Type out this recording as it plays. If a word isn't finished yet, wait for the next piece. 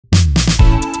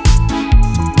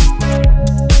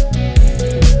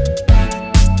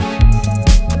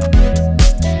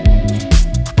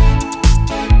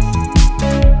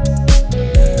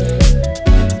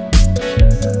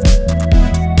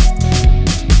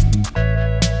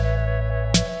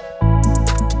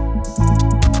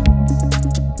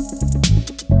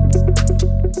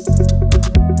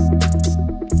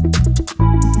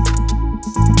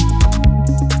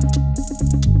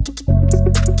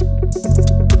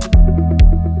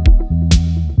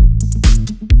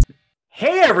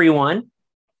everyone.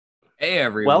 Hey,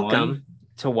 everyone. Welcome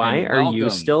to Why And Are You welcome.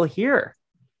 Still Here?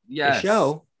 Yes. The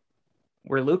show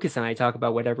where Lucas and I talk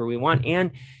about whatever we want,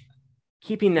 and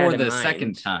keeping that For in the mind,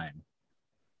 second time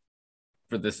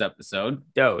for this episode.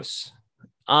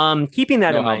 keeping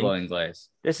that No in mind, hablo inglés.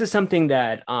 this is something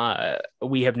that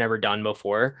we have never done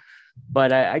before,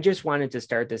 but I just wanted to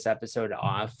start this episode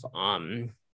off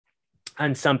on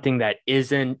something that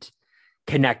isn't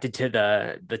connected to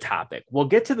the topic. We'll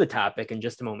get to the topic in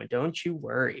just a moment. Don't you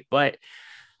worry. But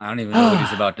I don't even know what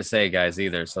he's about to say, guys,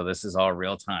 either. So this is all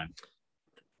real time.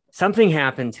 something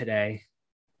happened today,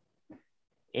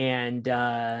 and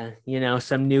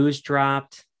some news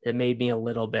dropped that made me a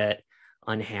little bit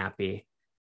unhappy.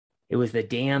 It was the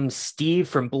damn Steve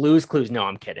from Blue's Clues. No,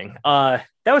 I'm kidding. That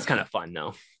was kind of fun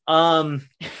though.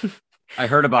 I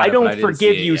heard about I it. don't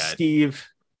forgive you, yet. Steve.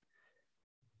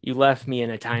 You left me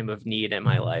in a time of need in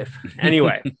my life.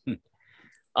 Anyway,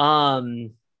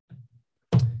 no,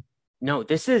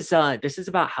 this is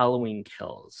about Halloween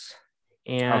Kills.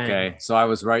 And Okay, so I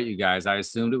was right, you guys. I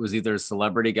assumed it was either a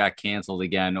celebrity got canceled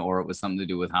again or it was something to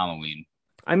do with Halloween.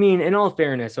 I mean, in all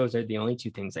fairness, those are the only two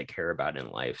things I care about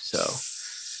in life. So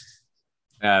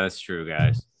yeah, that's true,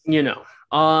 guys.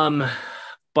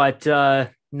 But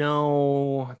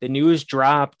no, the news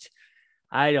dropped,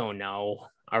 I don't know,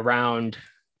 around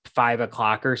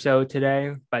 5:00 or so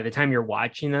today. By the time you're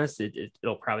watching this,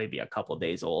 it'll probably be a couple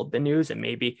days old, the news, and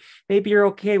maybe you're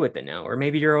okay with it now, or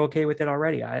maybe you're okay with it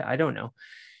already. I don't know.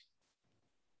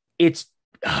 It's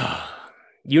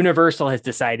Universal has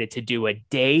decided to do a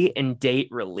day and date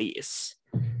release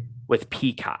with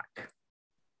Peacock.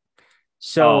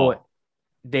 So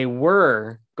they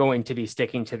were going to be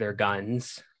sticking to their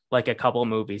guns, like a couple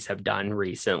movies have done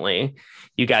recently.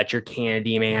 You got your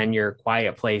Candyman, your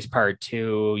Quiet Place Part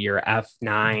 2, your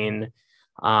F9,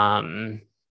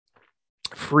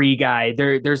 Free Guy.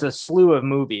 There's a slew of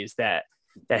movies that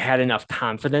had enough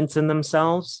confidence in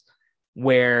themselves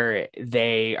where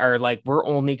they are like, we're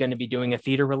only going to be doing a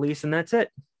theater release and that's it.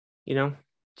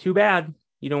 Too bad.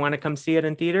 You don't want to come see it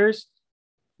in theaters?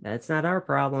 That's not our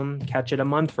problem. Catch it a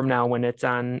month from now when it's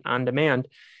on demand.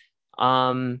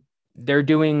 They're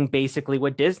doing basically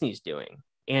what Disney's doing.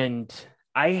 And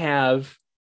I have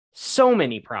so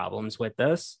many problems with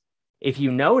this. If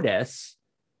you notice,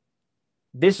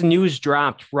 this news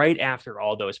dropped right after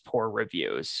all those poor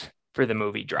reviews for the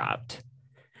movie dropped.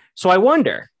 So I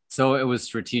wonder. So it was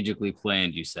strategically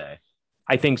planned, you say?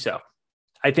 I think so.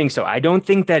 I don't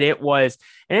think that it was.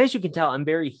 And as you can tell, I'm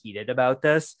very heated about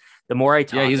this. The more I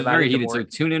talk about it, he's very heated. So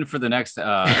tune in for the next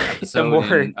episode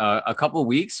in a couple of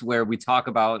weeks where we talk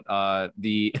about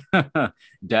the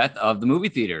death of the movie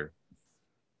theater.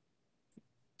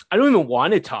 I don't even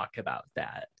want to talk about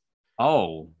that.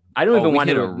 I don't even want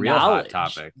to a real hot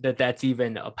topic that that's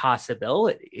even a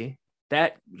possibility.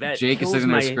 That Jake is sitting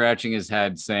there scratching his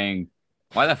head saying,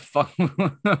 why the fuck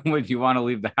would you want to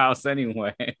leave the house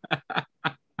anyway?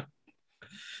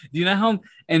 Do you know how?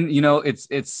 And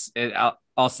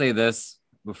I'll say this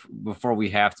before we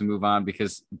have to move on,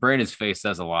 because Brandon's face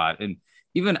says a lot, and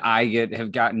even I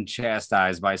have gotten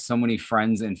chastised by so many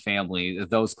friends and family,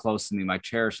 those close to me, my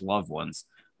cherished loved ones,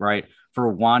 right, for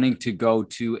wanting to go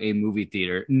to a movie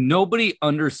theater. Nobody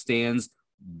understands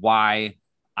why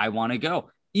I want to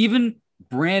go. Even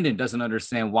Brandon doesn't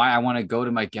understand why I want to go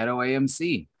to my ghetto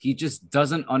AMC. He just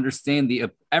doesn't understand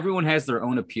everyone has their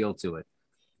own appeal to it.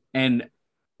 And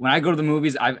when I go to the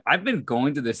movies, I've been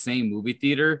going to the same movie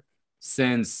theater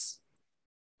since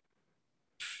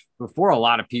before a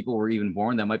lot of people were even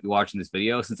born that might be watching this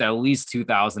video, since at least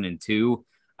 2002.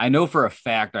 I know for a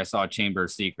fact I saw Chamber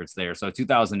of Secrets there. So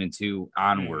 2002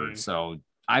 onward. Mm-hmm. So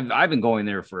I've been going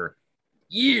there for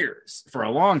years, for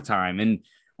a long time. And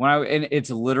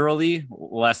it's literally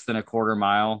less than a quarter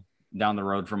mile down the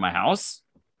road from my house.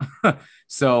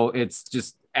 So it's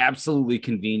just absolutely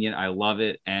convenient. I love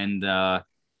it. And I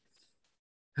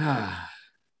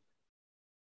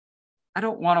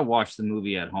don't want to watch the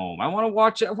movie at home. I want to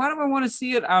watch it. Why do I want to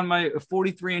see it on my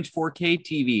 43-inch 4K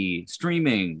TV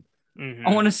streaming? Mm-hmm.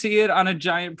 I want to see it on a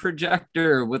giant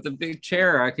projector with a big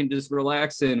chair I can just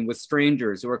relax in with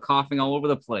strangers who are coughing all over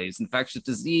the place, infectious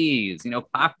disease,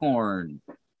 popcorn.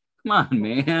 Come on,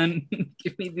 man.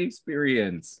 Give me the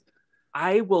experience.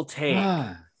 I will take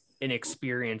an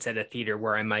experience at a theater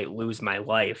where I might lose my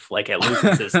life, like at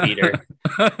Lucas's theater,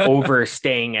 over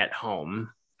staying at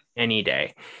home any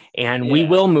day. And we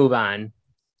will move on.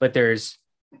 But there's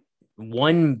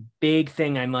one big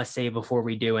thing I must say before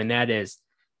we do, and that is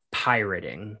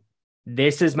pirating.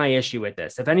 This is my issue with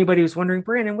this. If anybody was wondering,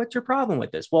 Brandon, what's your problem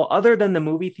with this? Well, other than the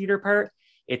movie theater part,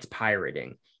 it's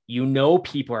pirating. You know,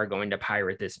 people are going to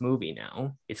pirate this movie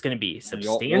now. It's going to be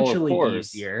substantially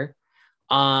easier.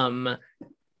 As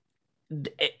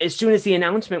soon as the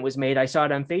announcement was made, I saw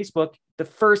it on Facebook. The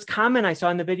first comment I saw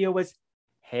in the video was,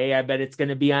 "Hey, I bet it's going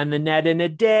to be on the net in a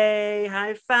day.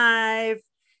 High five."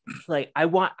 Like, I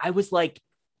was like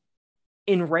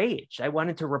enraged. I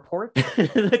wanted to report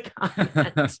the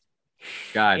comment.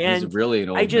 God, he's really an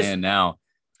old man now.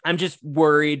 I'm just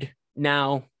worried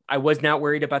now. I was not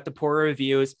worried about the poor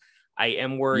reviews. I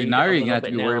am worried. Now you're gonna have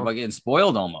to be worried about getting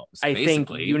spoiled almost. I think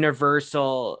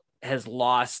Universal has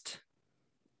lost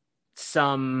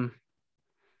some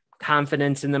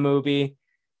confidence in the movie.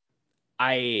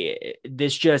 My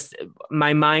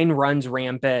mind runs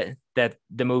rampant that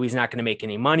the movie's not going to make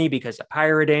any money because of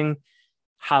pirating.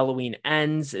 Halloween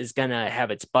Ends is going to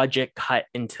have its budget cut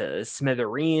into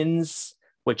smithereens,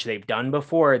 which they've done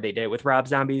before. They did it with Rob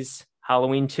Zombie's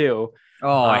Halloween 2.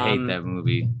 Oh, I hate that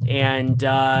movie. And, things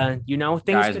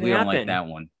Guys, can we happen. Don't like that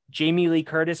one. Jamie Lee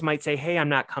Curtis might say, "Hey, I'm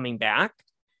not coming back,"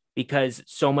 because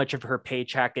so much of her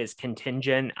paycheck is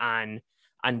contingent on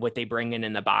what they bring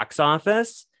in the box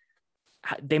office.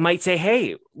 They might say,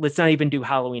 "Hey, let's not even do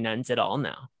Halloween Ends at all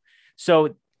now."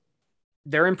 So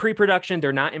they're in pre-production.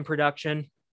 They're not in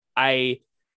production. I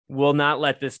will not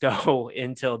let this go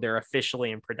until they're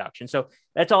officially in production. So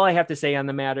that's all I have to say on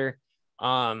the matter.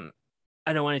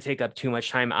 I don't want to take up too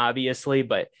much time, obviously,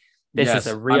 but this is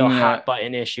a real hot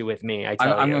button issue with me.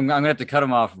 I'm going to have to cut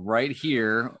him off right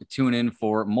here. Tune in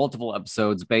for multiple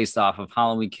episodes based off of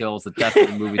Halloween Kills, the death of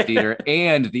the movie theater,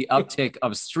 and the uptick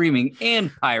of streaming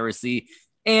and piracy,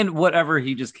 and whatever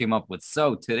he just came up with.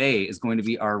 So today is going to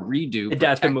be our redo the for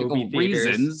death of technical movie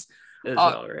reasons.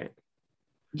 All right.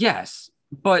 Yes,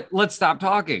 but let's stop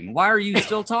talking. Why are you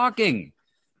still talking?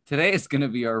 Today is going to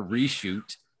be our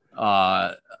reshoot.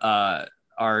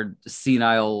 Our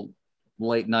senile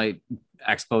late night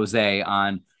expose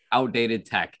on outdated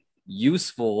tech,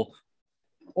 useful.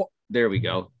 Oh, there we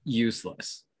go.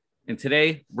 Useless. And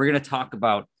today we're going to talk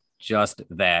about just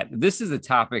that. This is a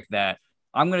topic that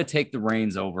I'm going to take the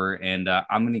reins over, and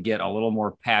I'm going to get a little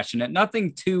more passionate,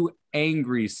 nothing too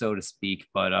angry, so to speak,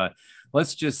 but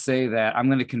let's just say that I'm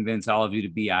going to convince all of you to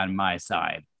be on my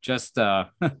side. Just as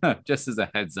a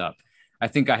heads up. I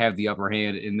think I have the upper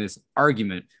hand in this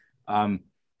argument.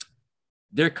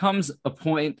 There comes a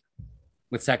point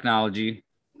with technology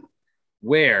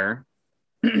where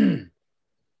it's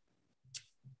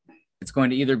going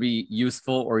to either be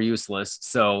useful or useless.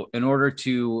 So in order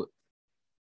to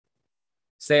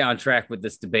stay on track with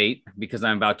this debate, because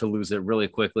I'm about to lose it really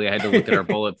quickly, I had to look at our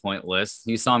bullet point list.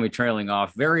 You saw me trailing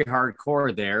off very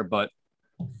hardcore there, but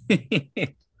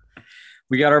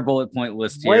we got our bullet point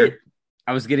list here. Wait.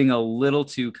 I was getting a little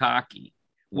too cocky.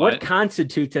 What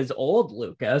constitutes as old,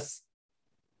 Lucas?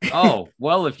 Oh,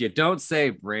 well, if you don't say,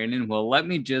 Brandon, well, let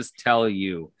me just tell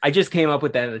you. I just came up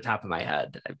with that at the top of my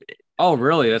head. Oh,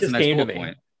 really? That's a nice bullet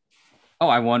point. Oh,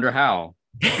 I wonder how.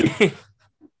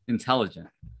 Intelligent.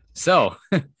 So,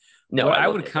 no, what I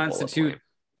would constitute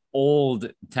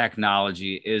old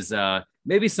technology is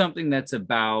maybe something that's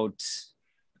about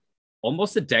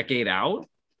almost a decade out,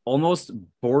 almost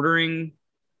bordering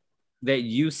that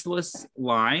useless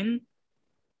line.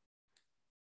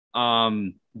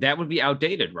 That would be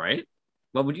outdated, right?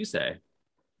 What would you say?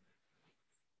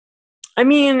 I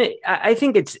mean, I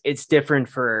think it's different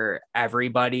for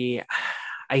everybody.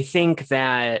 I think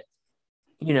that,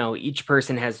 each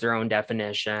person has their own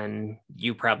definition.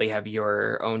 You probably have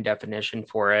your own definition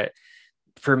for it.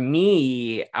 For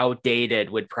me,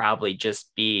 outdated would probably just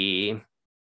be,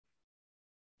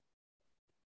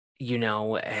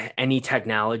 any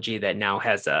technology that now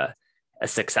has a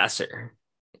successor,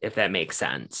 if that makes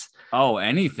sense. Oh,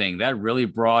 anything that really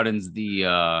broadens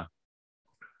the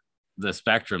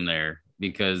spectrum there,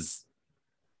 because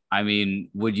I mean,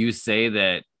 would you say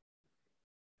that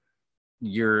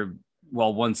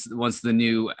once the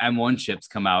new M1 chips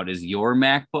come out, is your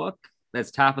MacBook that's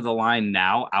top of the line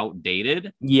now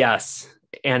outdated? Yes,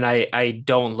 and I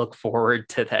don't look forward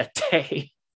to that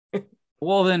day.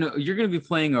 Well, then you're going to be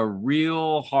playing a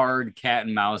real hard cat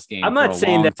and mouse game. I'm not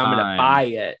saying that I'm going to buy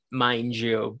it, mind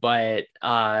you, but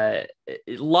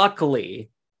luckily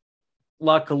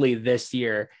this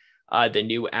year, the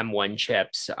new M1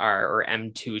 chips or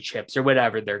M2 chips or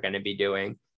whatever they're going to be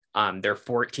doing. They're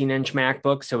 14-inch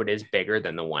MacBooks, so it is bigger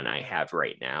than the one I have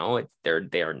right now.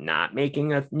 They're not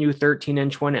making a new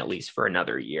 13-inch one, at least for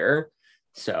another year.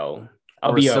 So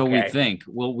I'll be okay. So we think.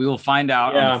 We will find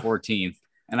out on the 14th.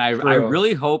 And I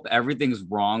really hope everything's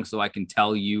wrong, so I can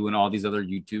tell you and all these other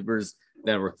YouTubers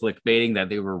that were clickbaiting that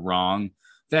they were wrong.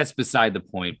 That's beside the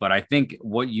point. But I think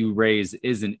what you raise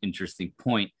is an interesting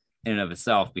point. in and of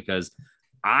itself, because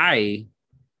I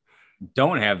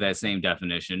don't have that same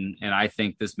definition. And I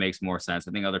think this makes more sense.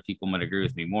 I think other people might agree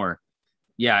with me more.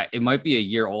 Yeah, it might be a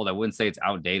year old. I wouldn't say it's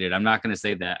outdated. I'm not going to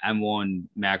say that M1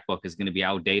 MacBook is going to be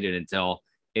outdated until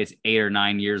its 8 or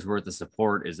 9 years worth of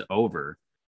support is over.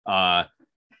 I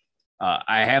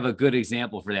have a good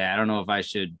example for that. I don't know if I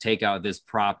should take out this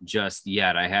prop just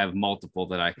yet. I have multiple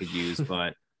that I could use,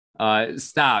 but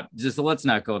stop. Just let's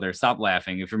not go there. Stop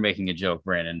laughing if you're making a joke,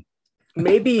 Brandon.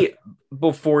 Maybe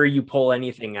before you pull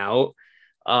anything out,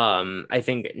 I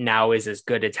think now is as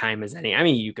good a time as any. I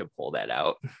mean, you could pull that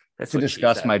out. That's to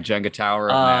discuss my Jenga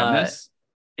Tower of Madness.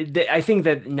 I think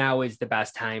that now is the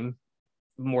best time,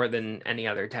 more than any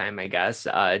other time, I guess,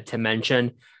 to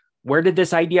mention where did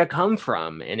this idea come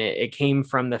from? And it came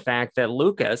from the fact that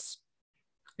Lucas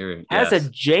has a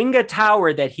Jenga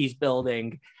tower that he's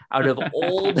building out of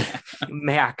old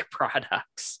Mac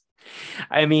products.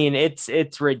 I mean,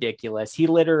 it's ridiculous. He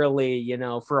literally, you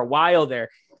know, for a while there,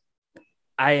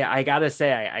 I gotta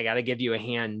say, I gotta give you a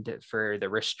hand for the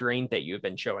restraint that you've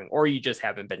been showing, or you just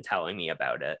haven't been telling me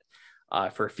about it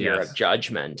for fear of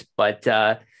judgment. But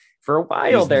for a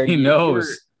while there, he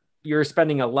knows you're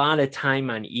spending a lot of time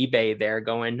on eBay there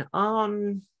going,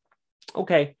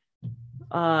 okay,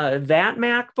 that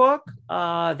MacBook,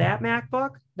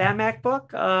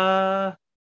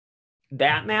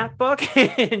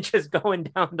 and just going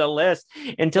down the list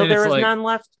until there was none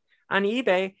left on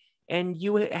eBay. And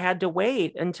you had to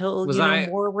wait until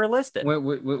more were listed.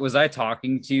 Was I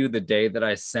talking to you the day that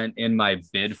I sent in my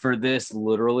bid for this,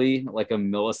 literally like a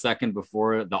millisecond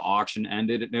before the auction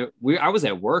ended? I was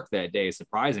at work that day,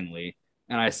 surprisingly,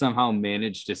 and I somehow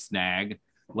managed to snag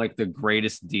like the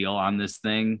greatest deal on this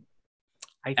thing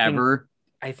ever.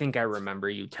 I think I remember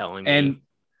you telling me.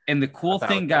 And the cool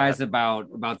thing, guys, about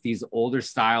these older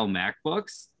style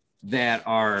MacBooks that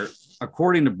are,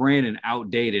 according to Brandon,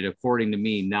 outdated, according to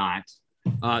me, not.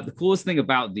 The coolest thing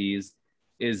about these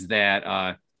is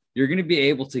that you're going to be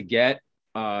able to get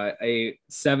a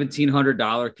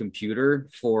 $1,700 computer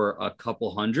for a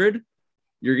couple hundred.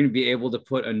 You're going to be able to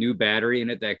put a new battery in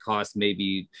it that costs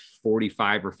maybe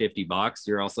 45 or 50 bucks.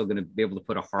 You're also going to be able to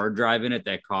put a hard drive in it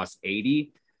that costs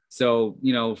 80. So,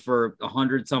 you know, for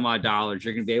 $100 some odd,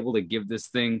 you're going to be able to give this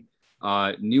thing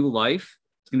new life.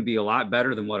 Going to be a lot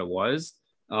better than what it was.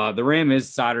 The RAM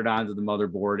is soldered onto the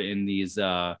motherboard in these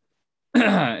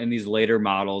in these later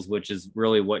models, which is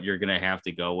really what you're going to have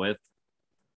to go with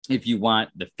if you want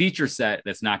the feature set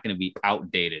that's not going to be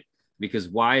outdated. Because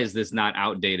why is this not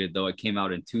outdated, though it came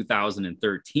out in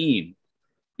 2013?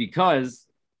 Because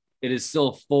it is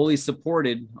still fully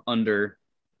supported under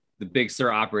the Big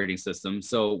Sur operating system.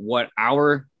 So what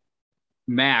our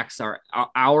Macs are,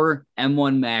 our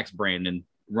M1 Macs, Brandon,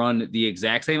 run the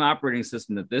exact same operating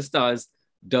system that this does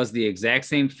the exact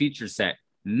same feature set.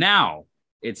 Now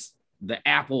it's the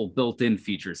Apple built-in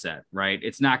feature set, right?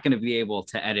 It's not going to be able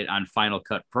to edit on Final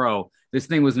Cut Pro. This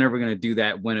thing was never going to do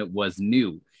that when it was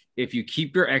new. If you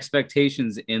keep your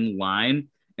expectations in line,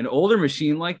 an older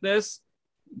machine like this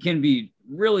can be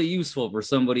really useful for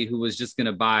somebody who was just going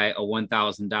to buy a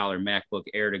 $1,000 MacBook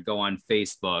Air to go on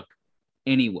Facebook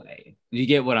anyway. You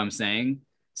get what I'm saying?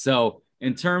 So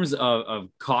in terms of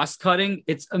cost cutting,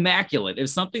 it's immaculate. If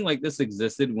something like this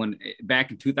existed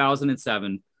back in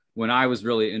 2007, when I was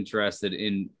really interested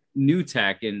in new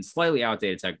tech and slightly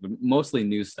outdated tech, but mostly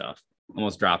new stuff,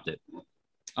 almost dropped it.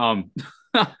 We're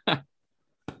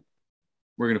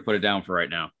going to put it down for right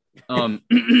now.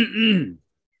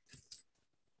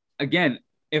 Again,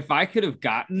 if I could have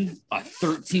gotten a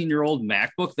 13-year-old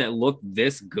MacBook that looked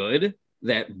this good,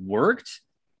 that worked,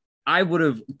 I would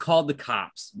have called the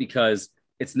cops, because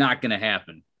it's not going to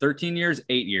happen. 13 years,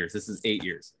 8 years. This is 8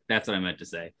 years. That's what I meant to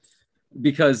say.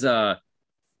 Because an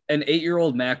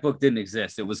 8-year-old MacBook didn't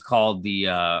exist. It was called the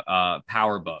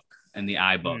PowerBook and the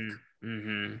iBook.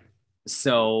 Mm-hmm.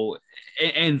 So,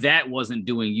 and that wasn't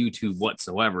doing YouTube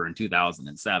whatsoever in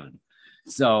 2007.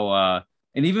 So,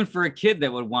 and even for a kid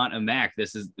that would want a Mac,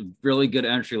 this is really good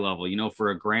entry level. You know,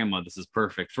 for a grandma, this is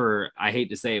perfect. For, I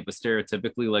hate to say it, but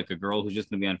stereotypically, like a girl who's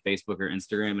just going to be on Facebook or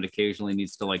Instagram and occasionally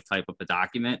needs to like type up a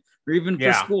document, or even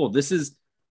for school, this is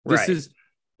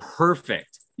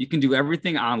perfect. You can do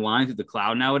everything online through the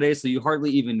cloud nowadays, so you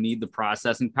hardly even need the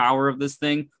processing power of this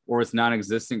thing or its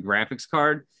non-existent graphics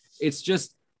card.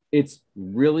 It's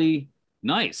really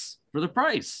nice for the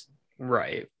price.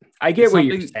 Right. I get what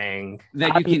you're saying.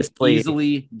 That obviously you can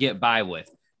easily get by with.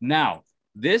 Now,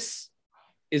 this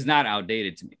is not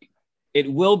outdated to me.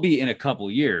 It will be in a couple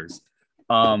years.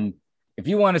 If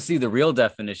you want to see the real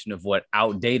definition of what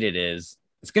outdated is,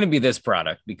 it's going to be this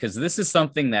product, because this is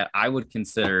something that I would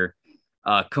consider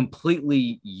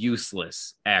Completely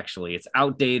useless, actually. It's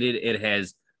outdated. It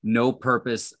has no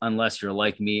purpose unless you're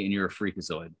like me and you're a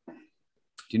freakazoid. Do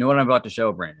you know what I'm about to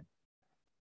show, Brandon?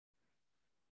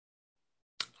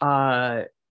 Uh,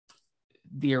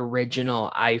 the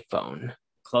original iPhone.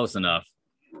 Close enough.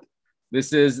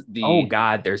 This is the. Oh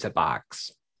God, there's a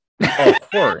box. Oh,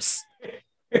 of course.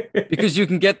 Because you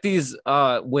can get these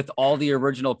with all the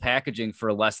original packaging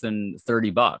for less than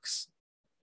 $30.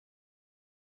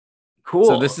 Cool.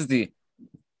 So this is the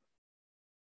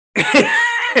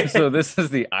this is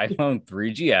the iPhone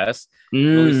 3GS,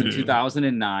 released in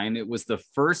 2009. It was the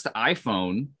first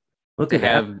iPhone to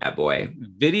have that boy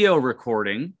video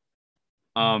recording.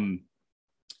 Now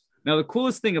the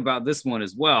coolest thing about this one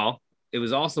as well, it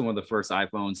was also one of the first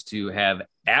iPhones to have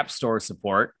App Store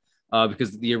support,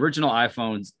 because the original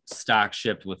iPhones stock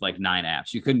shipped with like 9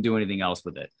 apps. You couldn't do anything else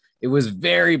with it. It was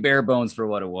very bare bones for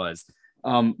what it was.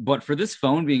 But for this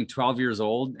phone being 12 years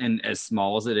old and as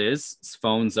small as it is,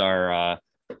 phones are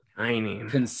tiny,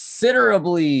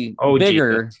 considerably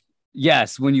bigger. Jesus.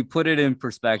 Yes, when you put it in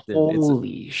perspective.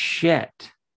 Holy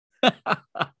shit.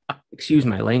 Excuse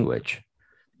my language.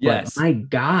 Yes. But my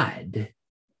God.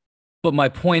 But my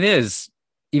point is,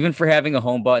 even for having a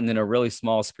home button and a really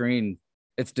small screen,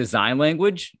 its design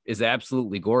language is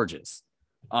absolutely gorgeous.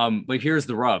 But here's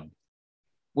the rub.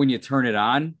 When you turn it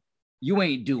on, you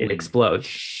ain't doing it explodes.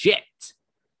 Shit.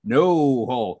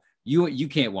 No. You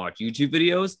can't watch YouTube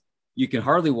videos. You can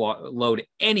hardly load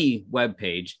any web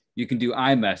page. You can do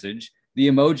iMessage. The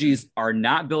emojis are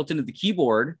not built into the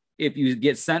keyboard. If you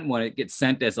get sent one, it gets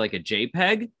sent as like a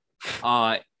JPEG.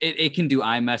 It can do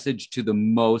iMessage to the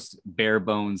most bare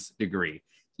bones degree.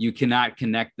 You cannot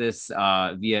connect this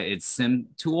via its SIM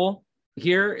tool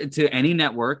here to any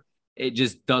network. It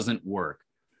just doesn't work.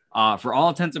 For all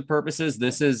intents and purposes,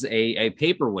 this is a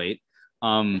paperweight.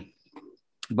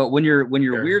 But when you're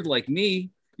weird like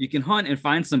me, you can hunt and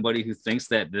find somebody who thinks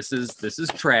that this is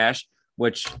trash.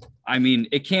 Which, I mean,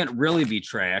 it can't really be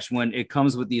trash when it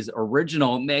comes with these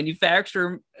original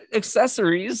manufacturer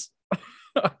accessories.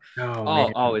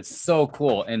 Oh, it's so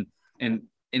cool. And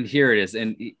here it is.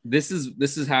 And this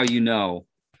is how you know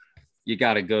you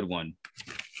got a good one.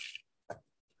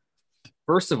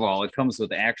 First of all, it comes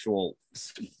with actual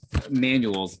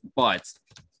manuals, but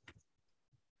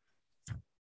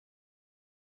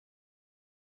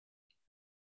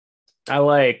I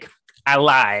like.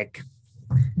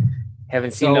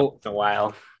 Haven't seen that in a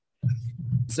while.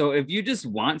 So if you just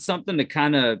want something to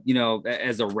kind of,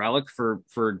 as a relic for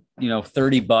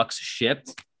 $30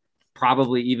 shipped,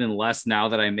 probably even less now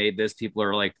that I made this, people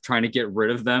are like trying to get rid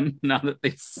of them now that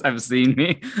they have seen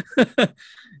me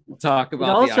talk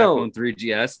about the iPhone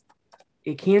 3GS.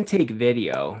 It can take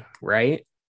video, right?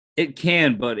 It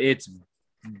can, but it's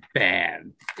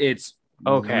bad. It's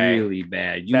really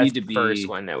bad. That's need to be the first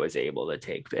one that was able to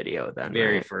take video then.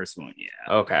 Very first one,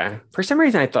 yeah. Okay. For some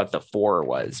reason I thought the 4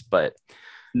 was, but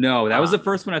no, that was the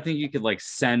first one I think you could like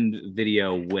send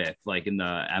video with, like in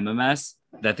the MMS.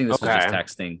 I think this was just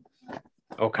texting.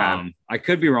 Okay. I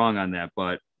could be wrong on that,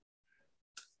 but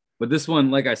this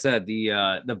one, like I said,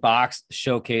 the box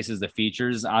showcases the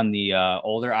features on the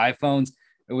older iPhones.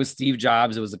 It was Steve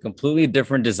Jobs. It was a completely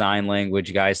different design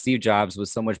language, guys. Steve Jobs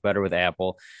was so much better with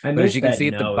Apple. But as you can see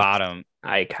at the bottom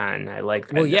icon, I like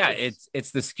that. Well, yeah,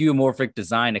 it's the skeuomorphic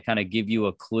design to kind of give you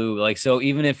a clue. Like, so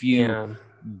even if you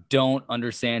don't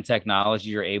understand technology,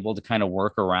 you're able to kind of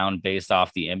work around based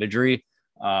off the imagery.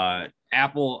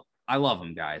 Apple, I love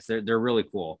them, guys. They're really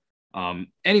cool.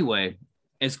 Anyway,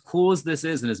 as cool as this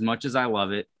is, and as much as I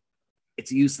love it,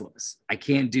 it's useless. I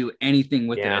can't do anything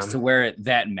with it. As to where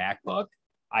that MacBook,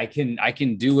 I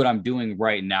can do what I'm doing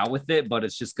right now with it, but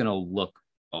it's just gonna look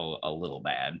a little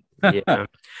bad. Yeah,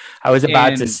 I was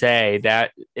about to say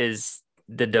that is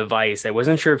the device. I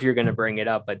wasn't sure if you're gonna bring it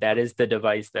up, but that is the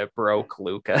device that broke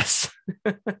Lucas.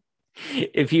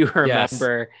 If you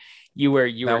remember, you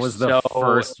were the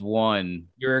first one.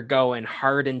 You're going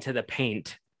hard into the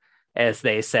paint, as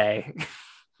they say.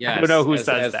 Yes, I don't know who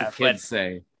says that, but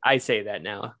say. I say that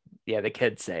now. Yeah, the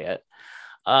kids say it.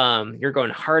 You're going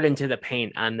hard into the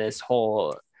paint on this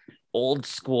whole old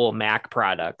school Mac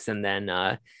products, and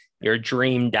then your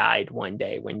dream died one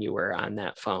day when you were on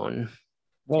that phone.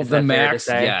 Well, the Macs,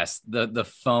 yes, the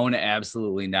phone,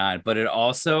 absolutely not. But it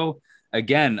also,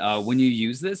 again, when you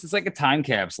use this, it's like a time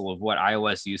capsule of what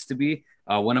iOS used to be.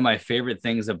 One of my favorite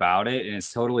things about it, and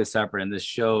it's totally separate, and this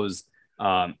shows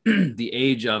the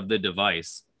age of the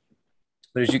device.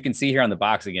 But as you can see here on the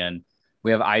box again,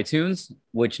 we have iTunes,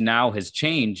 which now has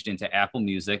changed into Apple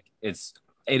Music. It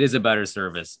is a better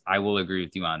service. I will agree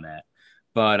with you on that.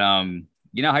 But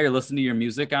you know how you're listening to your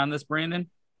music on this, Brandon?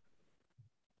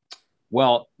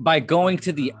 Well, by going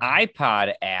to the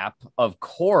iPod app, of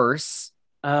course.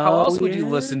 How Oh else would you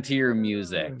yeah. listen to your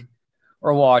music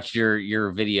or watch your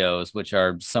videos, which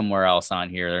are somewhere else on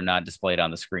here? They're not displayed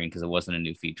on the screen because it wasn't a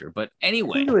new feature. But I think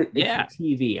anyway, it's a yeah.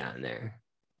 TV on there.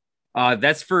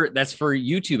 That's for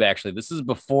YouTube actually. This is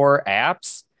before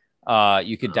apps.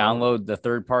 You could Oh, download the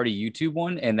third-party YouTube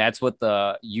one, and that's what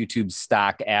the YouTube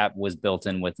stock app was built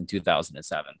in with in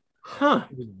 2007. huh.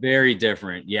 It was very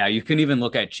different. Yeah, you couldn't even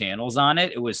look at channels on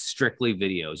it. It was strictly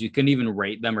videos. You couldn't even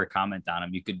rate them or comment on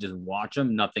them. You could just watch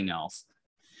them, nothing else.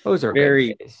 Those are good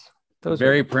Very, days. Those are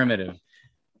very good. primitive.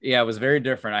 Yeah, it was very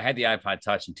different. I had the iPod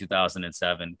Touch in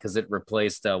 2007 because it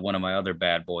replaced one of my other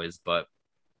bad boys, but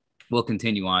we'll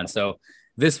continue on. So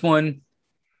this one,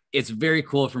 it's very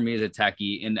cool for me as a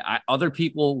techie, and other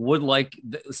people would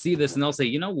see this and they'll say,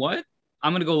 you know what?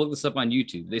 I'm gonna go look this up on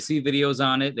YouTube. They see videos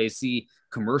on it, they see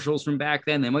commercials from back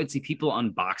then. They might see people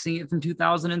unboxing it from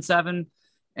 2007,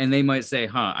 and they might say,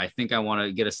 "Huh, I think I want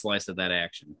to get a slice of that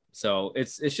action." So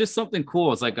it's just something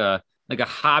cool. It's like a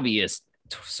hobbyist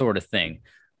sort of thing.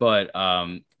 But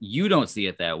you don't see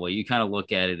it that way. You kind of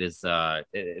look at it as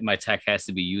my tech has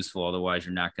to be useful, otherwise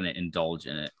you're not going to indulge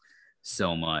in it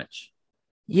so much.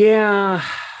 Yeah,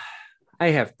 I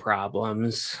have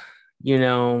problems. You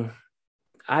know,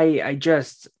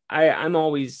 I'm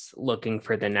always looking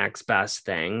for the next best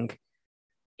thing.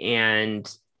 And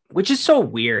which is so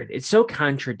weird. It's so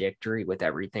contradictory with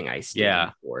everything I stand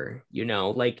Yeah. for, you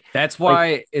know, That's like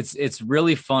why it's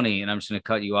really funny, and I'm just going to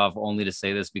cut you off only to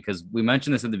say this because we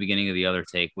mentioned this at the beginning of the other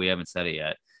take. We haven't said it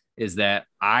yet. Is that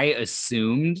I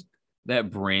assumed that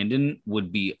Brandon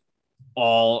would be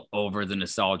all over the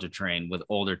nostalgia train with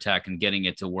older tech and getting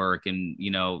it to work and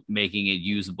making it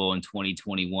usable in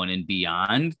 2021 and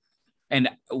beyond. And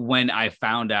when I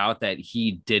found out that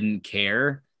he didn't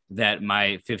care that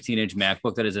my 15-inch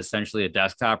MacBook that is essentially a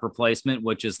desktop replacement,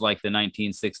 which is like the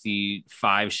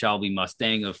 1965 Shelby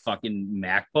Mustang of fucking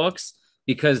MacBooks,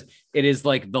 because it is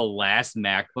like the last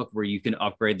MacBook where you can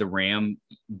upgrade the RAM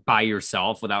by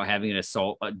yourself without having to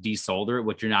desolder it,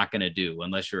 which you're not going to do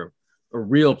unless you're a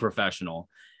real professional.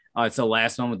 It's the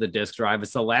last one with the disk drive.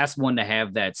 It's the last one to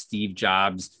have that Steve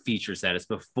Jobs feature set. It's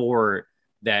before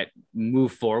that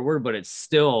move forward, but it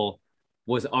still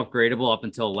was upgradable up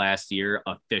until last year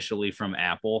officially from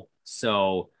Apple.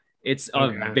 So it's a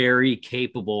okay. very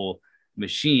capable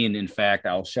machine. In fact,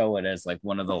 I'll show it as like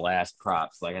one of the last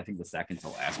props. Like I think the second to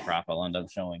last prop I'll end up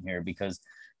showing here because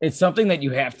it's something that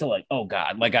you have to like, oh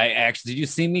God, like I actually, did you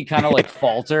see me kind of like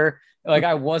falter? Like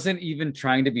I wasn't even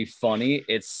trying to be funny.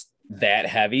 It's that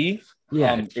heavy.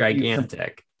 Yeah, it's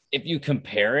gigantic. If you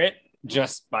compare it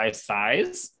just by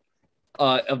size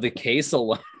of the case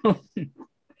alone,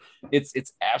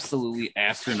 it's absolutely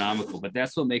astronomical. But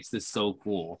that's what makes this so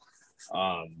cool. This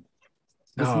Oh,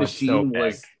 it's so machine big.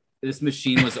 was this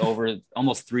machine was over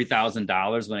almost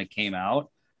 $3,000 when it came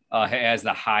out. It has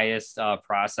the highest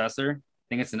processor. I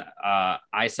think it's an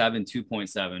i7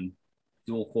 2.7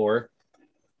 dual core,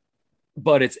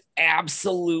 but it's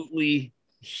absolutely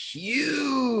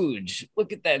huge.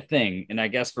 Look at that thing. And I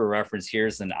guess for reference,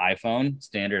 here's an iPhone,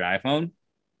 standard iPhone.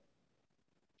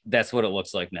 That's what it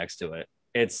looks like next to it.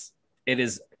 It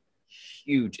is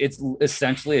huge. It's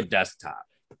essentially a desktop.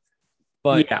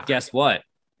 But Yeah. guess what?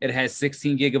 It has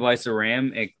 16 gigabytes of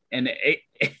RAM, and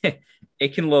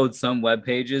it can load some web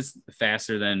pages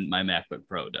faster than my MacBook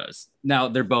Pro does. Now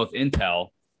they're both Intel,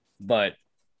 but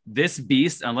this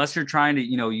beast, unless you're trying to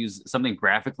use something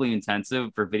graphically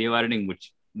intensive for video editing,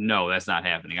 which no, that's not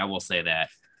happening. I will say that.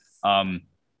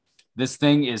 This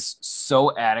thing is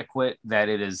so adequate that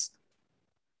it is.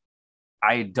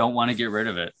 I don't want to get rid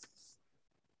of it.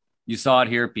 You saw it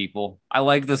here, people. I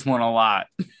like this one a lot.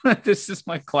 This is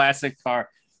my classic car.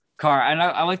 And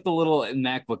I like the little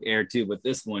MacBook Air too, but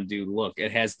this one, dude, look,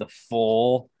 it has the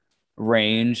full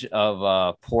range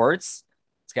of ports.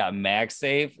 It's got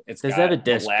MagSafe. It's Does got that have a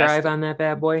disk drive on that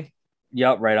bad boy?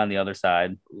 Yep, right on the other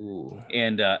side. Ooh.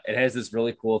 And it has this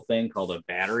really cool thing called a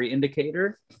battery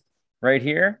indicator right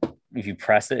here. If you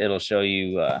press it, it'll show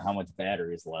you how much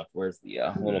battery is left. Where's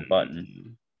the little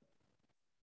button?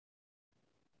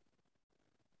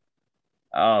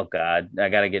 Oh God, I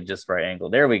gotta get just right angle.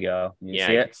 There we go. You see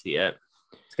I it? can see it.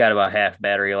 It's got about half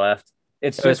battery left.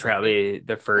 It's It was just probably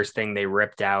the first thing they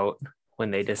ripped out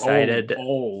when they decided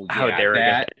how yeah, they were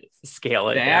going to scale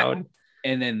it down.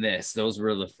 And then this. Those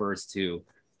were the first two.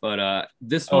 But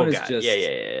this Oh one is God. just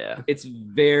Yeah. it's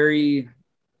very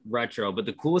retro. But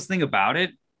the coolest thing about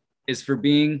it is for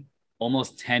being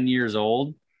almost 10 years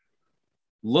old.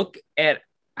 Look at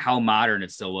how modern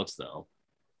it still looks, though.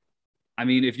 I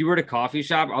mean, if you were at a coffee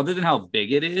shop, other than how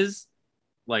big it is,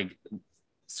 like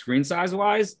screen size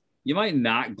wise, you might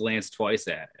not glance twice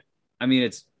at it. I mean,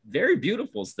 it's very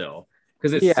beautiful still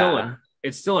because Yeah,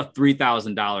 it's still a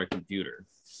 $3,000 computer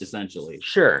essentially.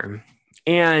 sure.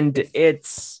 And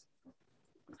it's,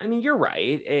 I mean, you're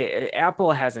right.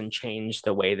 Apple hasn't changed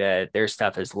the way that their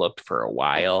stuff has looked for a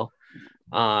while.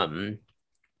 Um,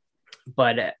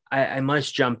 but I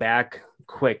must jump back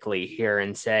quickly here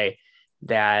and say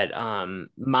that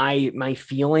my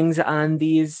feelings on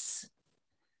these,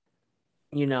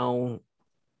 you know,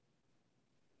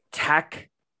 tech,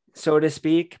 so to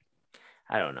speak,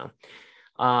 I don't know.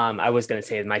 I was going to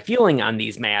say my feeling on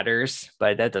these matters,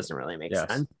 but that doesn't really make Yes,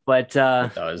 sense. But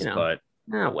it does, but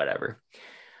whatever.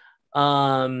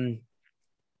 Um,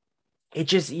 it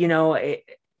just,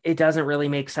 it doesn't really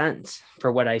make sense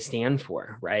for what I stand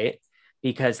for, right?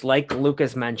 Because like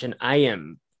Lucas mentioned, I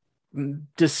am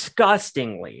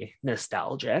disgustingly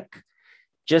nostalgic,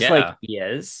 just like yeah. he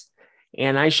is,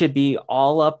 and I should be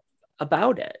all up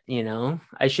about it.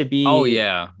 I should Oh be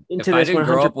yeah. into If I this didn't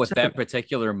grow up with 100%. that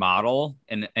particular model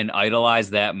and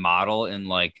idolize that model in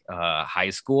like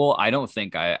high school, I don't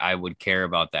think I would care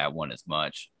about that one as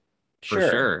much. For Sure.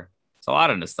 sure. It's a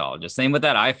lot of nostalgia. Same with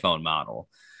that iPhone model.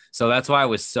 So that's why I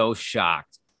was so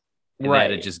shocked that it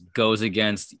Right. just goes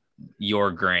against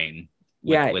your grain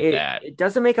Yeah, with it, that. it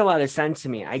doesn't make a lot of sense to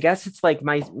me. I guess it's like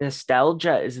my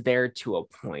nostalgia is there to a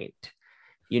point.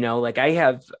 Like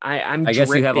I'm I guess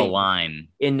you have a dripping line.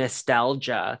 in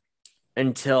nostalgia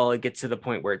until it gets to the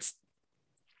point where it's,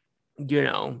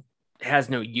 has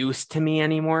no use to me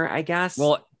anymore, I guess.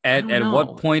 Well, I don't at what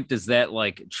know. point does that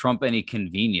like trump any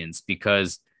convenience?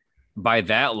 Because by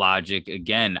that logic,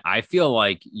 again, I feel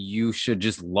like you should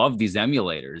just love these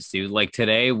emulators, dude. Like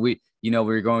today, we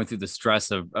were going through the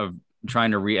stress of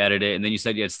trying to re-edit it, and then you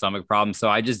said you had stomach problems. So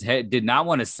I just did not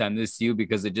want to send this to you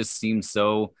because it just seems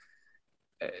so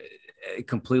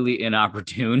completely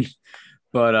inopportune.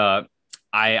 But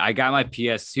I got my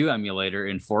PS2 emulator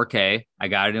in 4K. I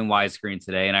got it in widescreen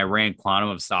today, and I ran Quantum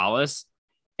of Solace,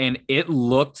 and it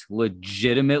looked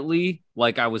legitimately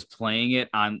like I was playing it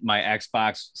on my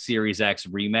Xbox Series X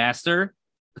remaster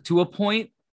to a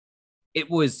point. It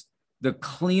was the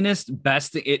cleanest,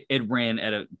 best. It ran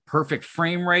at a perfect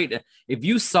frame rate. If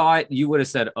you saw it, you would have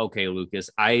said, "Okay, Lucas,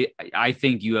 I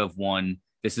think you have won.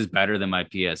 This is better than my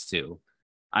PS2."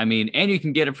 I mean, and you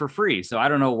can get it for free. So I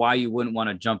don't know why you wouldn't want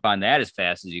to jump on that as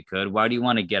fast as you could. Why do you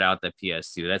want to get out the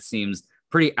PS2? That seems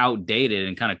pretty outdated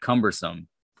and kind of cumbersome.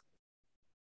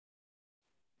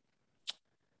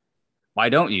 Why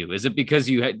don't you? Is it because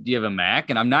you have a Mac?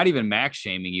 And I'm not even Mac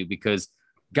shaming you because,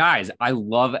 guys, I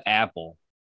love Apple,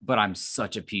 but I'm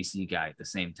such a PC guy at the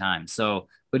same time. So,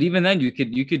 but even then, you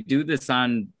could do this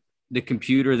on the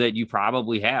computer that you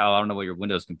probably have. I don't know what your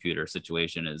Windows computer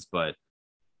situation is, but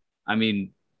I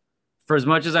mean, for as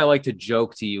much as I like to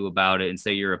joke to you about it and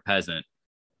say you're a peasant,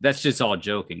 that's just all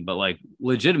joking. But like,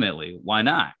 legitimately, why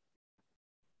not?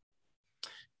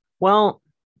 Well,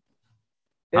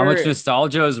 How much there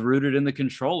nostalgia is rooted in the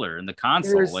controller and the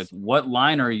console? Like, there's what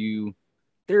line are you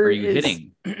there are you is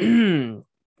hitting?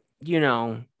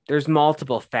 there's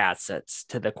multiple facets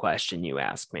to the question you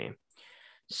asked me.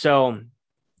 So,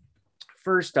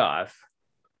 first off,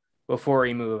 before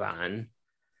we move on,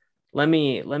 let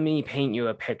me paint you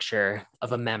a picture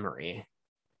of a memory of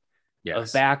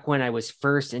Yes. back when I was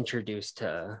first introduced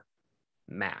to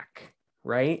Mac,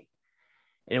 right?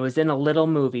 And it was in a little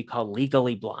movie called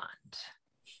Legally Blonde.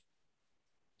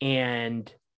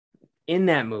 And in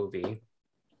that movie,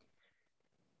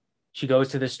 she goes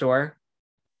to the store,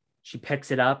 she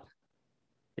picks it up.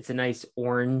 It's a nice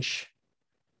orange,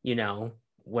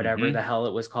 whatever Mm-hmm. the hell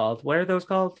it was called. What are those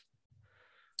called?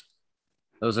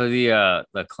 Those are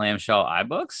the clamshell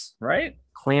iBooks, right?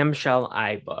 Clamshell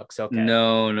iBooks. Okay.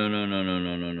 No, no, no, no, no,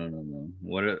 no, no, no, no,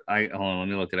 no. I hold on, let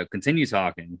me look it up. Continue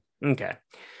talking. Okay.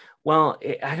 Well,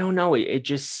 I don't know. It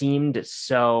just seemed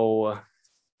so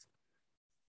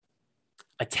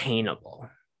attainable.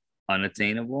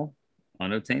 Unattainable?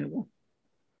 Unobtainable?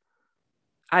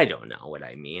 I don't know what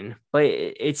I mean, but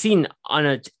it seemed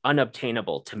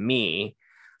unobtainable to me.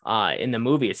 In the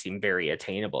movie, it seemed very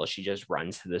attainable. She just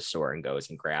runs to the store and goes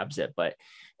and grabs it. But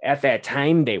at that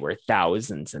time, they were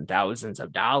thousands and thousands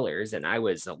of dollars, and I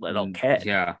was a little kid.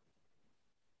 Yeah.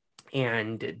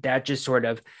 And that just sort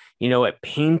of, it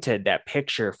painted that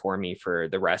picture for me for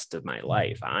the rest of my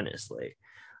life, honestly.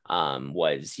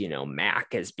 Was,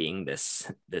 Mac as being this,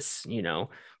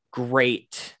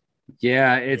 great,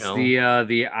 Yeah, you it's know,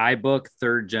 the iBook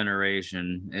third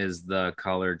generation is the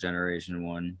color generation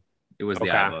one. It was the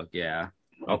okay, iBook, yeah.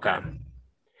 okay. Okay.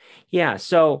 Yeah.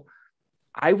 So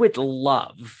I would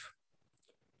love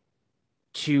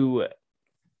to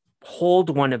hold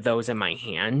one of those in my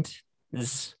hand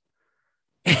and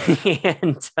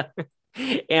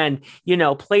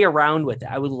play around with it.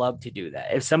 I would love to do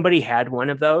that. If somebody had one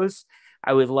of those,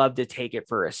 I would love to take it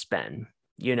for a spin,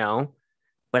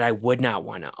 but I would not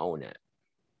want to own it.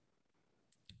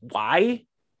 Why?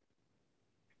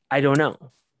 I don't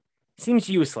know. Seems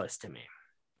useless to me.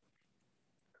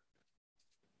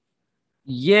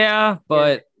 Yeah,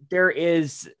 but there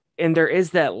is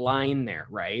that line there,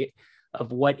 right?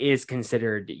 Of what is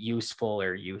considered useful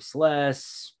or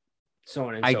useless, so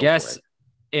on and I so guess forth.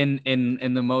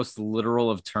 in the most literal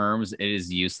of terms, it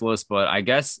is useless. But I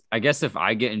guess if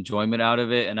I get enjoyment out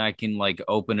of it and I can like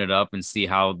open it up and see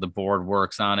how the board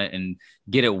works on it and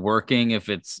get it working if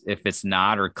it's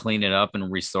not, or clean it up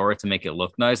and restore it to make it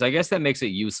look nice, I guess that makes it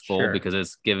useful because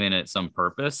it's giving it some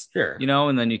purpose. Sure.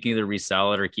 And then you can either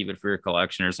resell it or keep it for your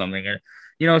collection or something.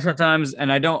 Or sometimes,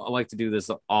 and I don't like to do this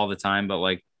all the time, but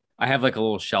like I have like a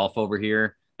little shelf over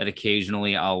here that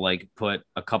occasionally I'll like put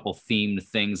a couple themed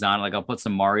things on. Like I'll put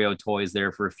some Mario toys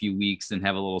there for a few weeks and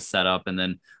have a little setup. And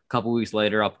then a couple weeks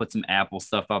later, I'll put some Apple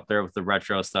stuff up there with the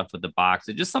retro stuff with the box.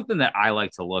 It's just something that I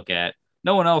like to look at.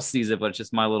 No one else sees it, but it's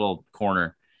just my little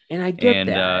corner. And I get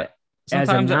that as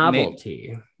a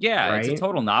novelty. Right? It's a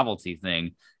total novelty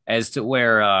thing, as to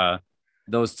where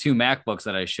those 2 MacBooks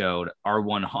that I showed are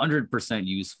 100%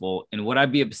 useful. And would I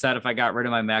be upset if I got rid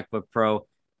of my MacBook Pro?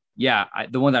 Yeah,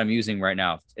 the one that I'm using right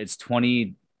now, it's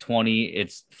 2020.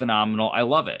 It's phenomenal. I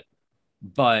love it.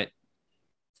 But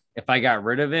if I got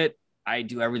rid of it, I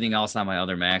do everything else on my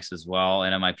other Macs as well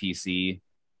and on my PC.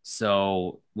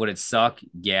 So would it suck?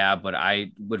 Yeah, but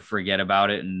I would forget about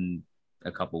it in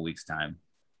a couple weeks' time.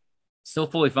 Still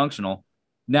fully functional.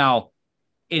 Now,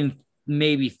 in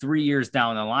maybe 3 years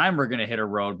down the line, we're going to hit a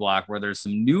roadblock where there's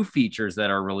some new features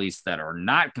that are released that are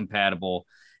not compatible.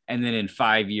 And then in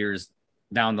 5 years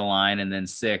down the line, and then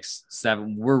 6,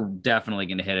 7, we're definitely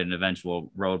going to hit an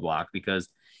eventual roadblock, because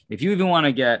if you even want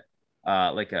to get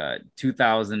like a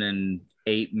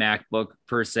 2008 MacBook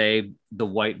per se, the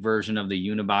white version of the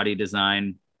unibody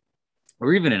design,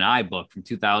 or even an iBook from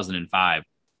 2005,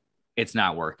 it's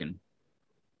not working.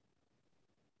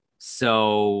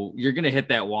 So you're going to hit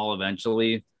that wall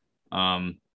eventually.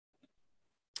 I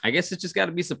guess it's just got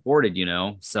to be supported,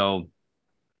 So,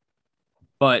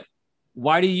 but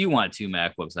why do you want 2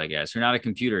 MacBooks? I guess you're not a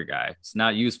computer guy. It's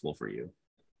not useful for you.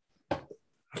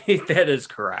 That is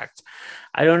correct.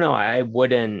 I don't know. I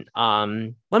wouldn't.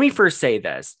 Let me first say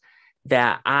this,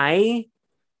 that I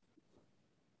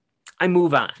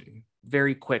move on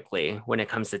very quickly when it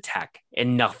comes to tech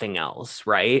and nothing else,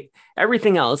 right?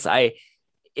 Everything else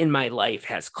in my life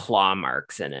has claw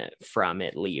marks in it from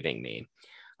it leaving me.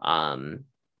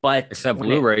 But except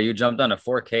Blu-ray, you jumped on a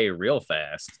 4K real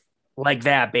fast. Like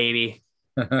that, baby.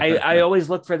 I always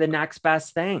look for the next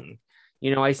best thing.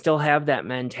 I still have that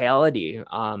mentality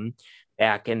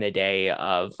back in the day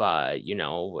of,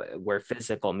 where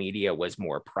physical media was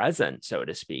more present, so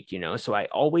to speak, so I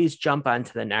always jump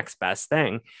onto the next best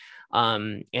thing.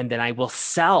 And then I will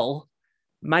sell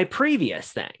my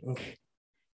previous thing.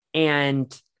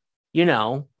 And,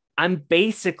 I'm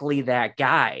basically that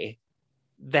guy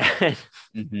that,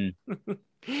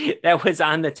 that was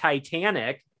on the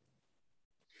Titanic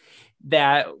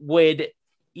that would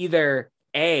either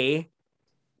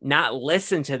not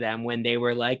listen to them when they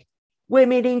were like,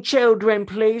 women and children,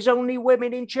 please, only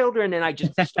women and children. And I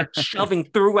just start shoving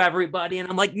through everybody. And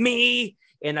I'm like, me.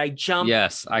 And I jump.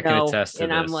 Yes, I can attest to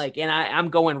and this. I'm like, and I'm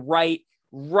going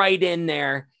right in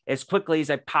there as quickly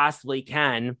as I possibly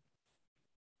can.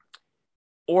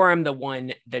 Or I'm the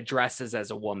one that dresses as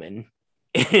a woman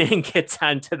and gets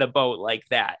onto the boat like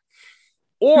that.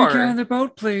 Or get on the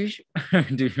boat, please.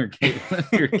 Do your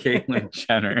Caitlyn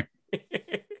Jenner.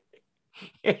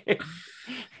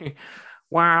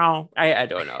 Wow, I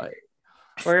don't know.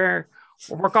 We're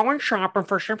going shopping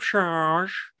for some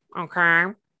shoes, okay?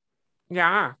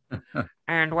 Yeah,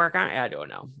 and we're going. I don't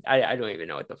know. I don't even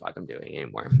know what the fuck I'm doing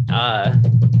anymore.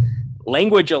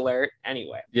 Language alert.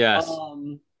 Anyway. Yes.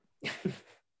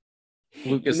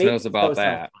 Lucas knows about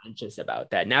that. Conscious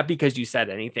about that, not because you said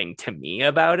anything to me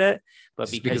about it, but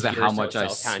just because of how much I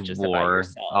swore.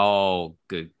 Oh,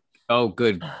 good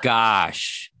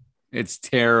gosh, it's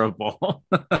terrible.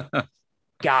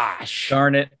 Gosh,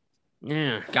 darn it.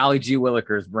 Yeah. Golly gee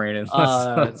willikers, Brandon.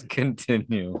 Let's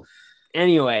continue.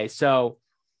 Anyway, so,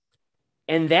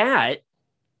 and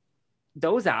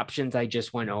those options I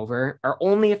just went over are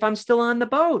only if I'm still on the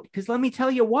boat. Because let me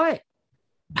tell you what.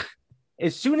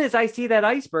 As soon as I see that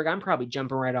iceberg, I'm probably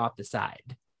jumping right off the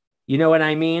side. You know what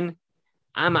I mean?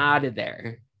 I'm out of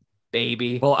there,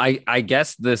 baby. Well, I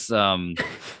guess this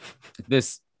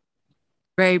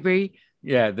baby.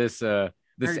 Yeah, this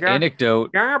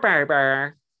anecdote. Yeah,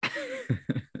 baby.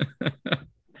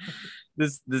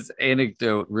 This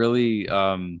anecdote really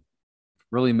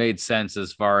made sense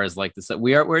as far as like this.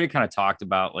 We already kind of talked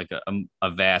about like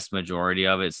a vast majority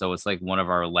of it. So it's like one of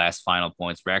our last final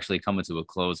points. We're actually coming to a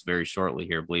close very shortly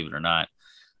here, believe it or not.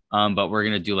 But we're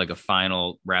going to do like a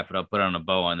final wrap it up, put on a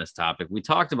bow on this topic. We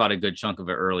talked about a good chunk of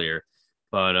it earlier,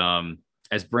 but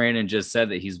as Brandon just said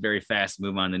that he's very fast to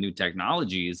move on to new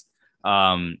technologies.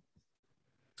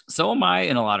 So am I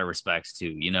in a lot of respects too.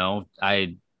 You know,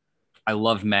 I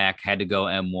loved Mac, had to go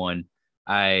M1.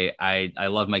 I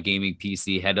love my gaming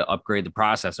PC, had to upgrade the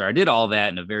processor. I did all that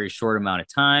in a very short amount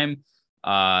of time.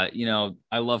 You know,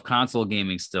 I love console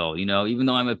gaming still, you know, even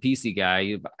though I'm a PC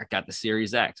guy, I got the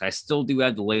Series X. I still do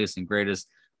have the latest and greatest,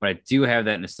 but I do have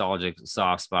that nostalgic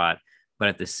soft spot. But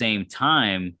at the same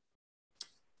time,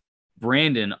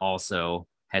 Brandon also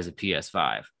has a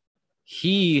PS5.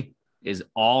 He is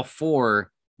all for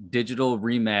digital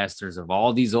remasters of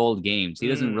all these old games. He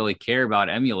doesn't really care about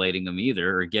emulating them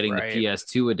either or getting the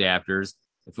PS2 adapters.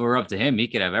 If it were up to him, he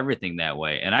could have everything that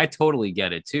way. And I totally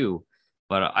get it too.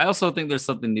 But I also think there's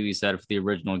something to be said for the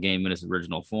original game in its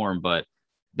original form. But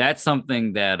that's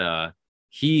something that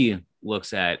he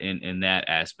looks at in that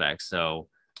aspect. So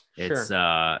it's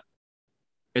I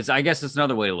guess it's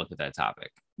another way to look at that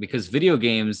topic, because video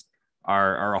games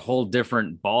are a whole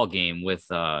different ball game with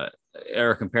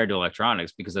or compared to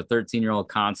electronics, because a 13-year-old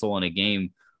console and a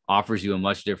game offers you a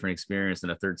much different experience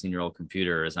than a 13-year-old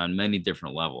computer is on many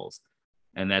different levels.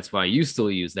 And that's why you still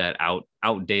use that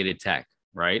outdated tech,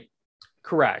 right?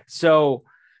 Correct. So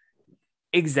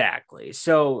exactly.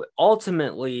 So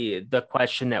ultimately, the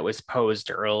question that was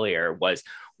posed earlier was,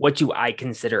 what do I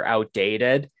consider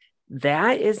outdated?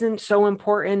 That isn't so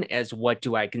important as what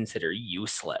do I consider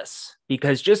useless?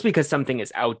 Because just because something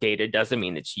is outdated doesn't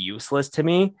mean it's useless to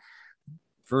me.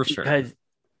 For sure. Because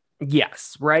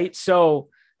yes, right. So,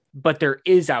 but there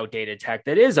is outdated tech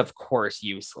that is, of course,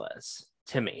 useless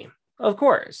to me. Of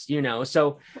course, you know.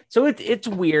 So it's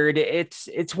weird.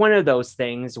 It's one of those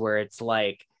things where it's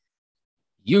like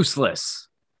useless,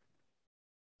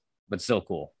 but still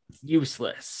cool.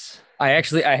 Useless. I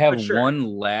have one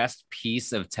last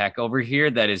piece of tech over here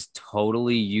that is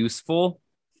totally useful.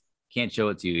 Can't show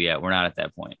it to you yet. We're not at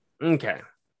that point. Okay.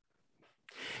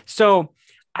 So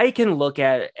I can look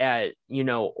at you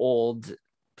know, old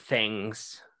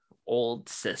things, old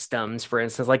systems, for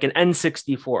instance, like an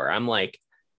N64. I'm like,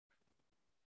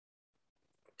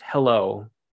 hello,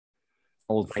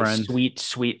 old friend,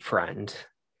 sweet friend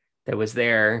that was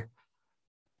there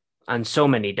on so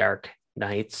many dark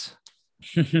nights.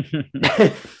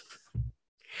 That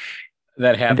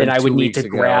happened. Then I would need to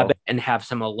grab it and have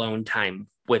some alone time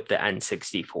with the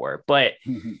N64. But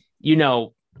you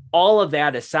know, all of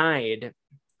that aside,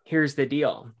 here's the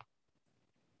deal.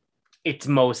 It's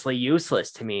mostly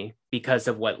useless to me because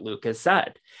of what Lucas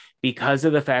said, because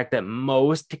of the fact that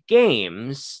most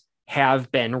games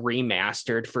have been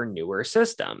remastered for newer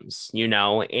systems, you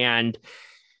know, and,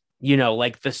 you know,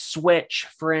 like the Switch,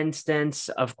 for instance,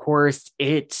 of course,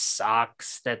 it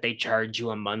sucks that they charge you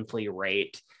a monthly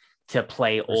rate to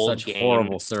play for old such games.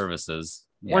 Horrible services.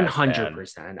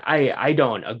 100%. I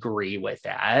don't agree with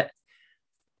that.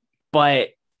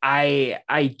 But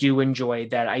I do enjoy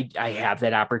that I have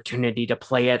that opportunity to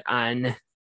play it on,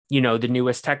 you know, the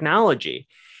newest technology.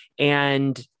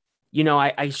 And, you know,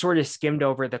 I sort of skimmed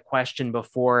over the question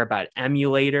before about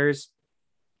emulators.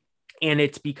 And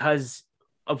it's because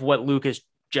of what Lucas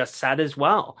just said as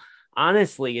well.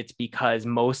 Honestly, it's because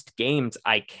most games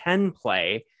I can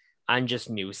play on just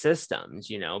new systems,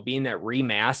 you know, being that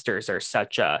remasters are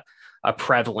such a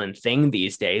prevalent thing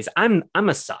these days. I'm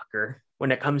a sucker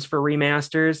when it comes for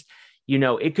remasters. You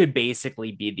know, it could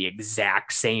basically be the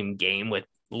exact same game with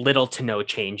little to no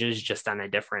changes, just on a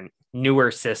different,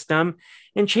 newer system.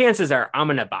 And chances are I'm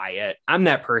going to buy it. I'm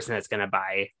that person that's going to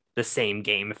buy the same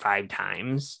game 5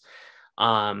 times.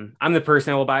 I'm the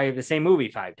person that will buy the same movie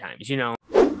 5 times, you know.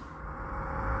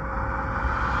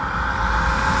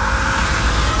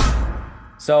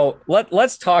 So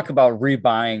let's talk about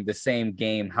rebuying the same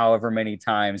game however many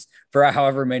times for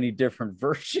however many different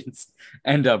versions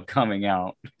end up coming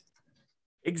out.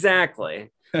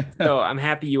 Exactly. So I'm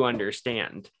happy you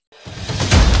understand.